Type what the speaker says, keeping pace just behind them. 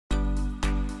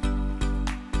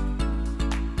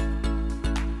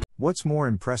What's more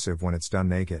impressive when it's done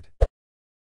naked?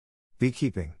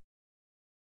 Beekeeping.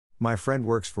 My friend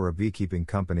works for a beekeeping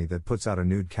company that puts out a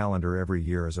nude calendar every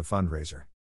year as a fundraiser.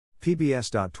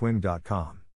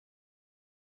 pbs.twing.com.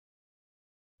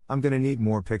 I'm gonna need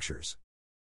more pictures.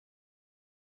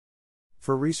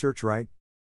 For research, right?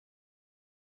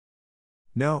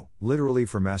 No, literally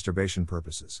for masturbation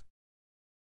purposes.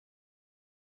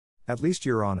 At least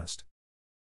you're honest.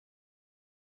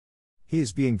 He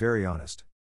is being very honest.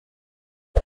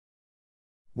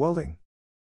 Welding.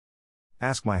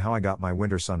 Ask my how I got my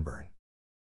winter sunburn.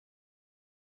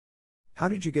 How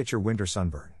did you get your winter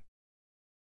sunburn?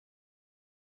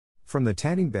 From the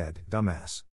tanning bed,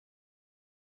 dumbass.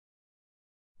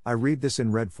 I read this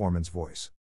in Red Foreman's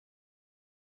voice.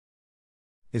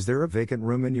 Is there a vacant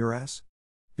room in your ass?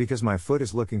 Because my foot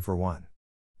is looking for one.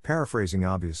 Paraphrasing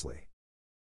obviously.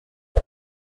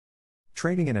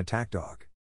 Training an attack dog.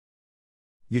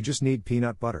 You just need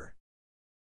peanut butter.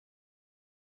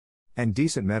 And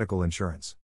decent medical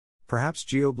insurance. Perhaps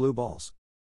Geo Blue Balls.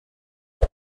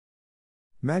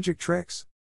 Magic tricks.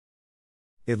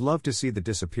 I'd love to see the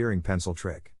disappearing pencil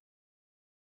trick.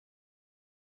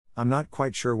 I'm not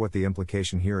quite sure what the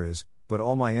implication here is, but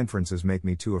all my inferences make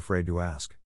me too afraid to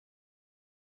ask.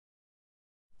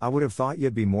 I would have thought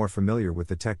you'd be more familiar with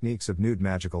the techniques of nude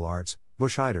magical arts,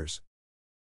 bush hiders.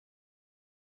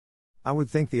 I would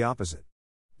think the opposite.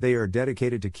 They are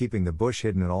dedicated to keeping the bush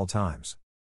hidden at all times.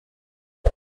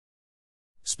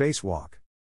 Spacewalk.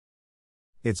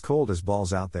 It's cold as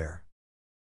balls out there.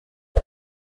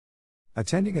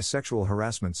 Attending a sexual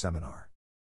harassment seminar.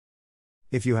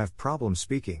 If you have problems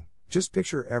speaking, just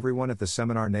picture everyone at the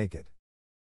seminar naked.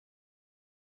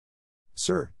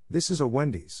 Sir, this is a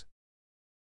Wendy's.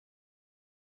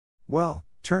 Well,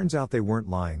 turns out they weren't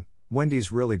lying,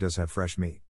 Wendy's really does have fresh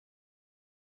meat.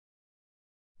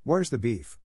 Where's the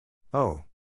beef? Oh.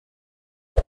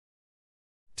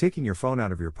 Taking your phone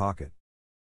out of your pocket.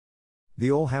 The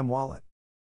ol' ham wallet.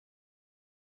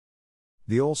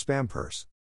 The ol' spam purse.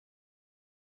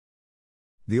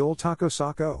 The ol' taco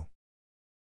sacco.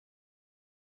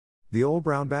 The ol'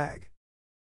 brown bag.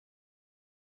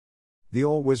 The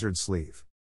ol' wizard sleeve.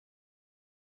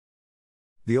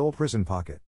 The ol' prison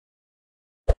pocket.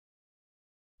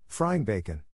 Frying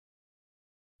bacon.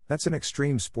 That's an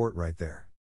extreme sport right there.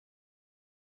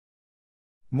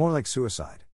 More like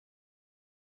suicide.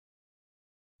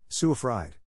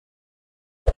 Suicide.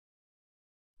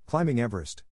 Climbing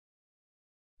Everest.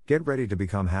 Get ready to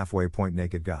become halfway point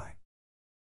naked guy.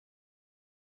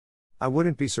 I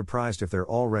wouldn't be surprised if there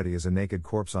already is a naked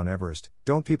corpse on Everest.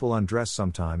 Don't people undress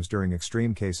sometimes during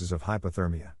extreme cases of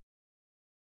hypothermia?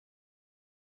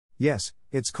 Yes,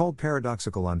 it's called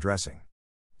paradoxical undressing.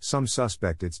 Some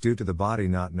suspect it's due to the body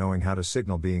not knowing how to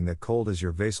signal being that cold as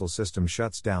your vasal system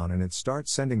shuts down and it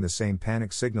starts sending the same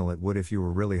panic signal it would if you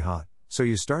were really hot, so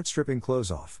you start stripping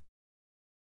clothes off.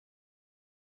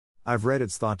 I've read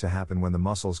it's thought to happen when the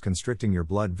muscles constricting your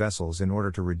blood vessels in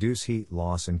order to reduce heat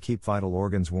loss and keep vital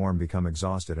organs warm become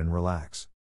exhausted and relax.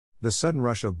 The sudden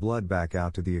rush of blood back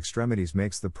out to the extremities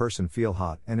makes the person feel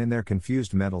hot, and in their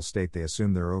confused mental state they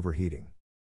assume they're overheating.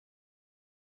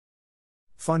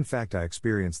 Fun fact: I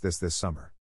experienced this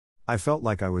summer. I felt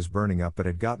like I was burning up but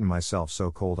had gotten myself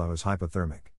so cold I was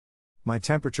hypothermic. My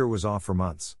temperature was off for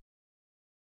months.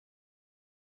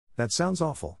 That sounds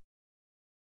awful.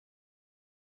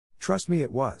 Trust me,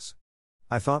 it was.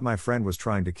 I thought my friend was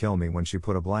trying to kill me when she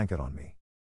put a blanket on me.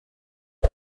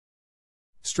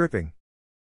 Stripping.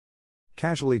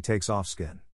 Casually takes off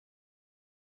skin.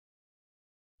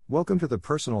 Welcome to the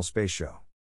Personal Space Show.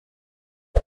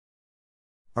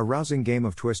 A rousing game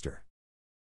of Twister.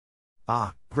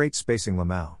 Ah, great spacing,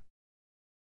 Lamau.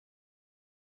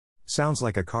 Sounds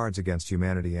like a Cards Against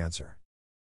Humanity answer.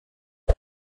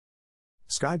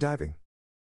 Skydiving.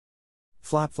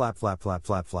 Flap, flap, flap, flap,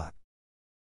 flap, flap.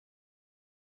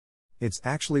 It's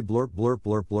actually blurp, blurp,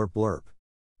 blurp, blurp, blurp.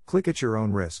 Click at your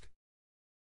own risk.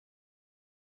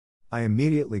 I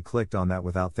immediately clicked on that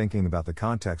without thinking about the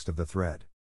context of the thread.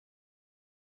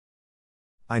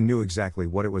 I knew exactly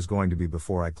what it was going to be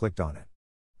before I clicked on it.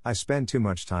 I spend too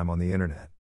much time on the internet.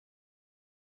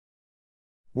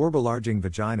 Warbelarging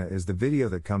vagina is the video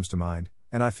that comes to mind,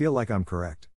 and I feel like I'm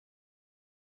correct.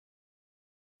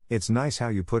 It's nice how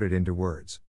you put it into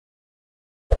words.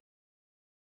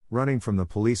 Running from the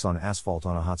police on asphalt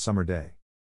on a hot summer day.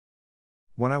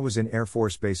 When I was in Air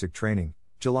Force basic training,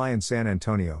 July in San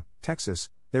Antonio, Texas,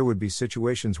 there would be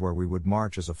situations where we would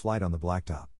march as a flight on the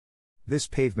blacktop. This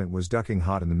pavement was ducking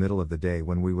hot in the middle of the day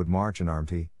when we would march. An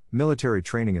armed military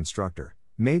training instructor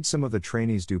made some of the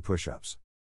trainees do push-ups.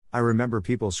 I remember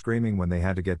people screaming when they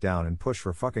had to get down and push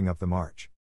for fucking up the march.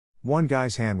 One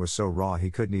guy's hand was so raw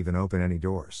he couldn't even open any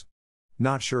doors.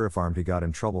 Not sure if armed he got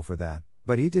in trouble for that,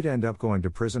 but he did end up going to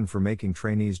prison for making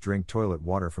trainees drink toilet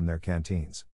water from their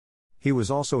canteens. He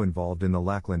was also involved in the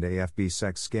Lackland AFB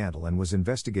sex scandal and was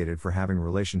investigated for having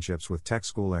relationships with tech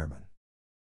school airmen.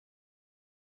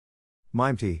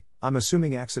 Mimety, I'm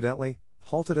assuming accidentally,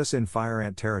 halted us in fire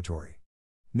ant territory.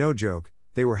 No joke,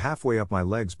 they were halfway up my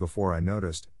legs before I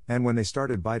noticed, and when they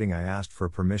started biting I asked for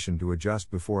permission to adjust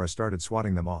before I started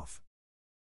swatting them off.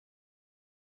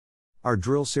 Our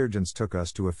drill sergeants took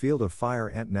us to a field of fire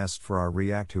ant nests for our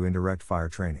react to indirect fire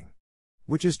training.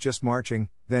 Which is just marching,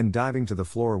 then diving to the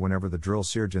floor whenever the drill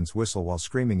sergeants whistle while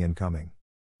screaming incoming.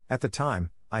 At the time,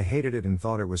 I hated it and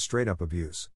thought it was straight up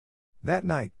abuse. That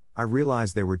night, I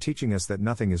realized they were teaching us that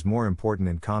nothing is more important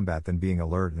in combat than being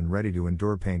alert and ready to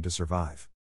endure pain to survive.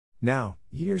 Now,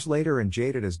 years later and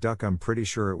jaded as duck, I'm pretty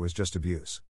sure it was just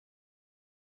abuse.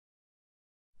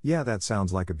 Yeah, that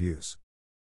sounds like abuse.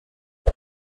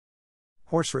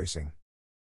 Horse racing.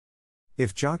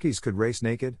 If jockeys could race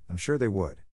naked, I'm sure they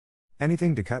would.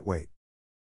 Anything to cut weight.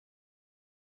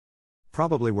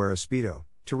 Probably wear a Speedo,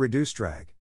 to reduce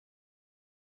drag.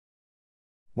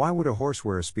 Why would a horse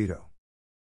wear a Speedo?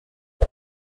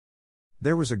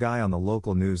 There was a guy on the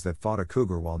local news that fought a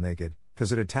cougar while naked,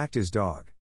 'cause it attacked his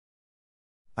dog.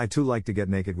 I too like to get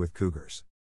naked with cougars.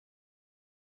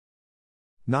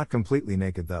 Not completely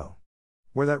naked though.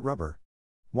 Wear that rubber.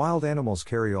 Wild animals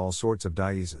carry all sorts of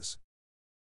diseases.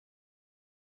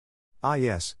 Ah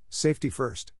yes, safety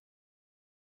first.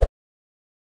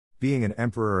 Being an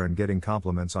emperor and getting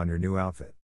compliments on your new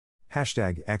outfit.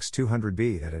 Hashtag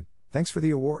X200B edit, thanks for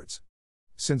the awards.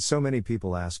 Since so many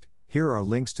people asked, here are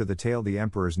links to the tale The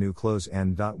Emperor's New Clothes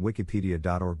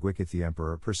n.wikipedia.org Wikith The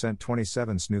Emperor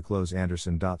 %27 New Clothes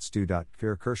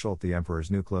Anderson.stu.kir Kerschult The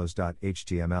Emperor's New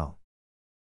Clothes.html.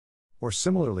 Or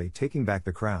similarly Taking Back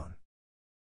the Crown.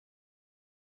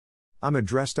 I'm a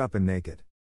dressed up and naked.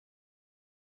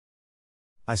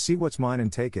 I see what's mine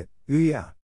and take it, ooh yeah.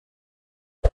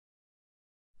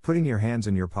 Putting your hands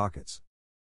in your pockets.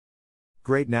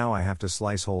 Great, now I have to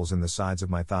slice holes in the sides of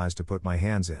my thighs to put my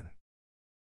hands in.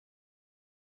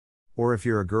 Or if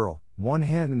you're a girl, one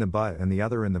hand in the butt and the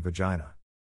other in the vagina.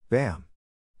 Bam.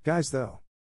 Guys though.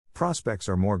 Prospects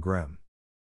are more grim.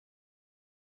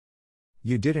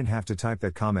 You didn't have to type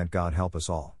that comment, God help us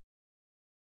all.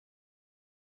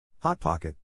 Hot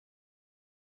Pocket.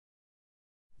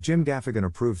 Jim Gaffigan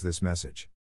approves this message.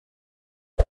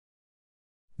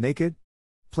 Naked?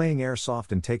 Playing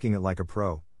airsoft and taking it like a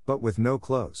pro, but with no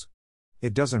clothes.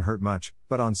 It doesn't hurt much,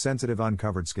 but on sensitive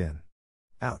uncovered skin.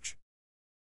 Ouch.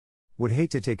 Would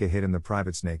hate to take a hit in the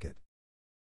privates naked.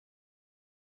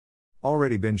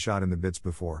 Already been shot in the bits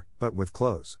before, but with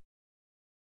clothes.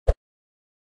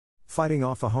 Fighting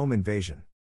off a home invasion.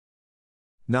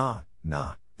 Nah,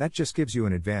 that just gives you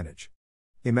an advantage.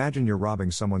 Imagine you're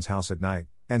robbing someone's house at night,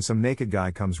 and some naked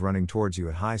guy comes running towards you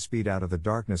at high speed out of the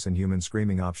darkness. Inhuman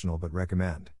screaming optional but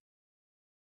recommend.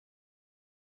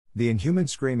 The inhuman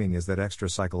screaming is that extra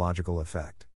psychological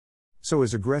effect. So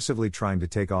is aggressively trying to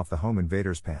take off the home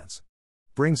invader's pants.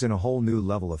 Brings in a whole new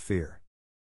level of fear.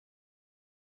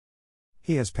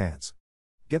 He has pants.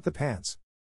 Get the pants.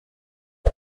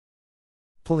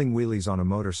 Pulling wheelies on a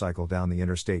motorcycle down the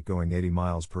interstate going 80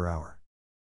 miles per hour.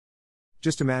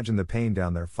 Just imagine the pain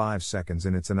down there. 5 seconds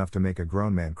and it's enough to make a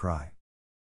grown man cry.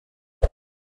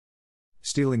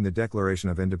 Stealing the Declaration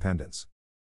of Independence.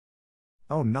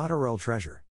 Oh, not a royal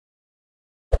treasure.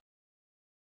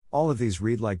 All of these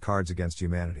read like Cards Against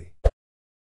Humanity.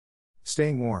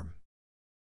 Staying warm.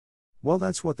 Well,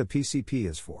 that's what the PCP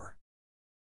is for.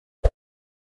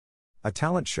 A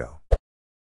talent show.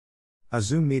 A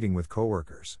Zoom meeting with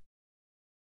coworkers.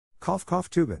 Cough cough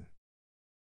Tubin.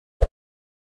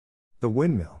 The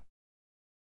windmill.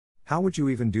 How would you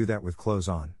even do that with clothes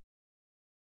on?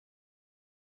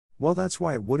 Well, that's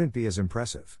why it wouldn't be as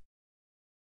impressive.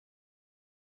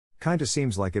 Kinda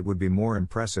seems like it would be more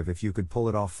impressive if you could pull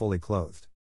it off fully clothed.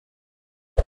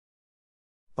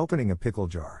 Opening a pickle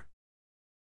jar.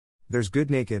 There's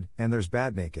good naked, and there's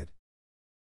bad naked.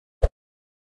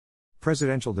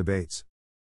 Presidential debates.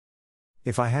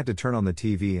 If I had to turn on the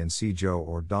TV and see Joe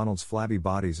or Donald's flabby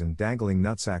bodies and dangling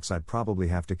nutsacks, I'd probably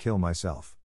have to kill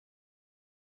myself.